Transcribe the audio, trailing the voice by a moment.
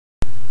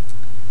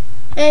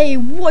Hey,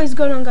 what is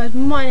going on, guys?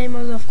 My name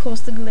is, of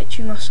course, the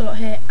Glitching Ocelot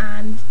here,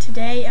 and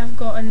today I've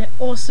got an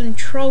awesome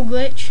troll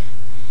glitch.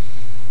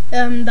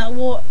 Oh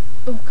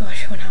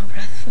gosh, one out of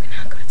breath. Fucking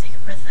hell, gotta take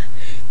a breath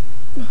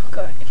there. Oh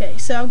god. Okay,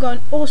 so I've got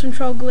an awesome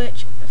troll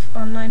glitch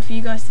online for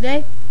you guys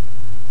today,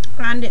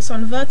 and it's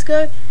on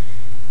Vertigo.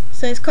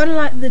 So it's kind of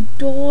like the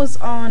doors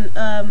on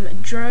a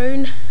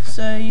drone.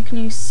 So you can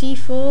use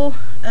C4,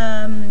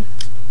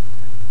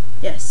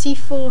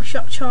 C4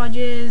 shock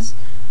charges,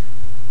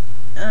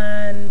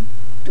 and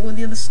all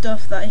the other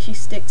stuff that if you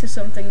stick to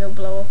something it'll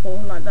blow up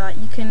or like that.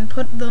 You can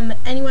put them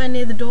anywhere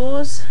near the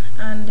doors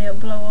and it'll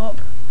blow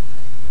up.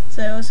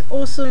 So it's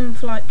awesome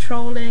for like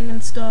trolling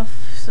and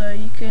stuff. So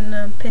you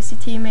can piss your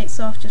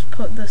teammates off, just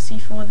put the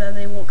C4 there,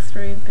 they walk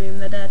through, boom,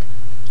 they're dead.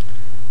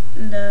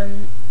 And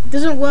it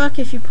doesn't work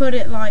if you put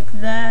it like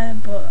there,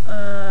 but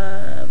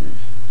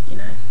you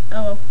know,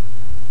 oh well.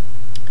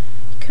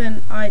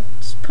 I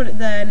just put it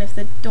there, and if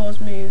the doors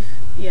move,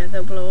 yeah,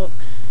 they'll blow up.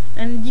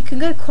 And you can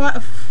go quite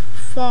a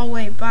far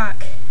way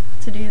back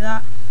to do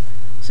that.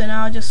 So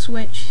now I'll just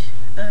switch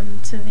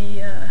to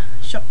the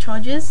shock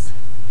charges.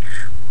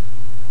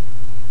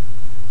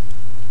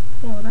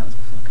 Oh, that was a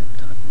fucking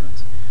dark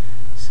noise.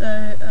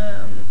 So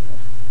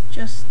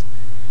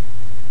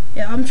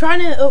I'm trying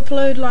to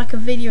upload like a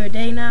video a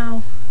day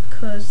now,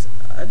 because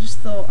I just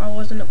thought I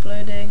wasn't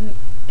uploading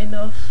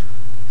enough.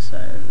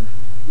 So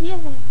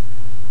yeah,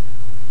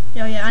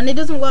 and it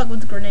doesn't work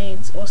with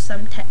grenades or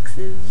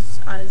semtexes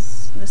as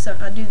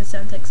I do the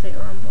semtex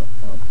later on, but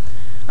well,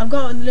 I've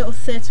got a little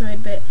theatre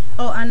mode bit.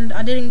 Oh, and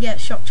I didn't get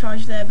shock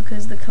charge there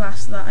because the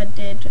class that I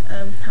did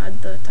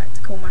had the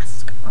tactical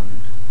mask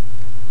on.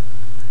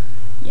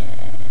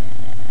 Yeah.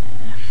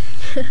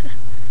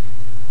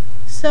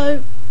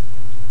 So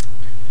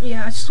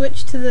yeah, I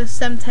switched to the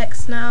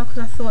semtex now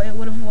because I thought it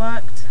would have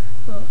worked,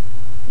 but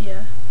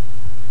yeah.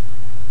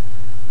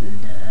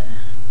 And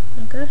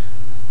okay,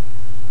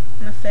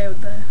 and I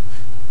failed there.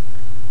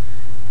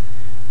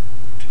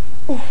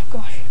 Oh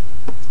gosh.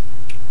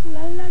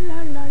 La la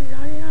la la la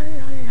la la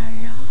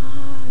la.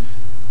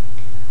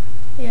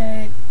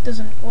 Yeah, it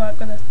doesn't work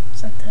with a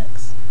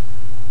semtex.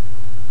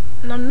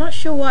 And I'm not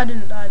sure why I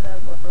didn't die there,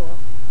 but oh well.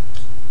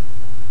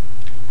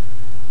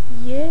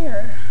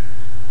 Yeah.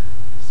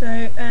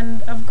 So,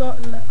 and I've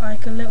got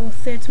like a little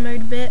theatre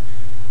mode bit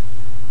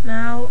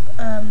now,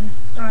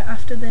 right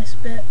after this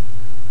bit.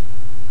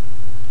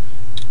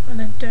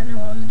 And I don't know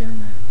what I was doing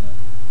there,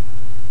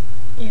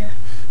 but yeah.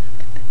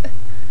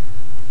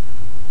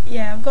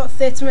 Yeah, I've got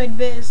theatre mode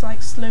bit, it's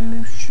like slow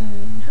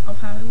motion of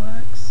how it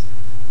works.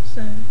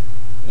 So,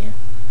 yeah.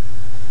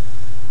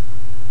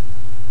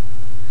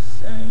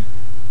 So,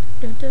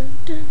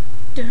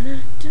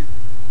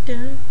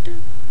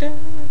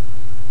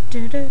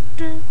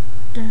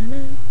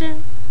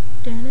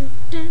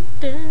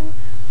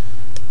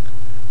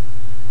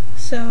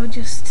 so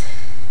just,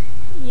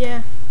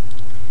 yeah,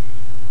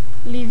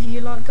 leave you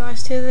lot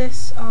guys to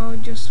this. I'll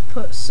just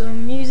put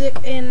some music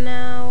in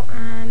now,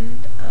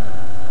 and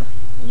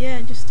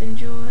yeah, just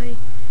enjoy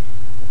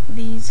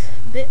these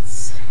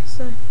bits.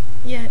 So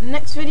yeah,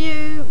 next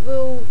video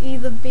will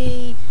either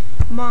be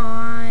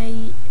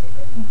my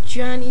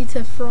journey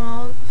to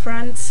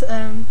France,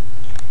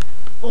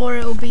 or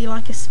it'll be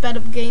like a sped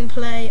up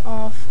gameplay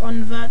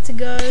on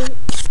Vertigo,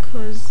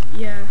 because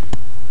yeah,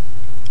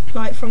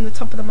 like from the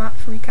top of the map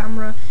through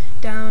camera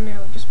down,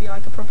 it'll just be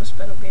like a proper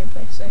sped up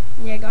gameplay. So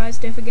yeah guys,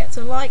 don't forget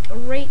to like,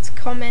 rate,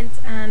 comment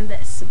and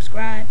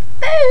subscribe.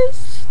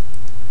 Peace!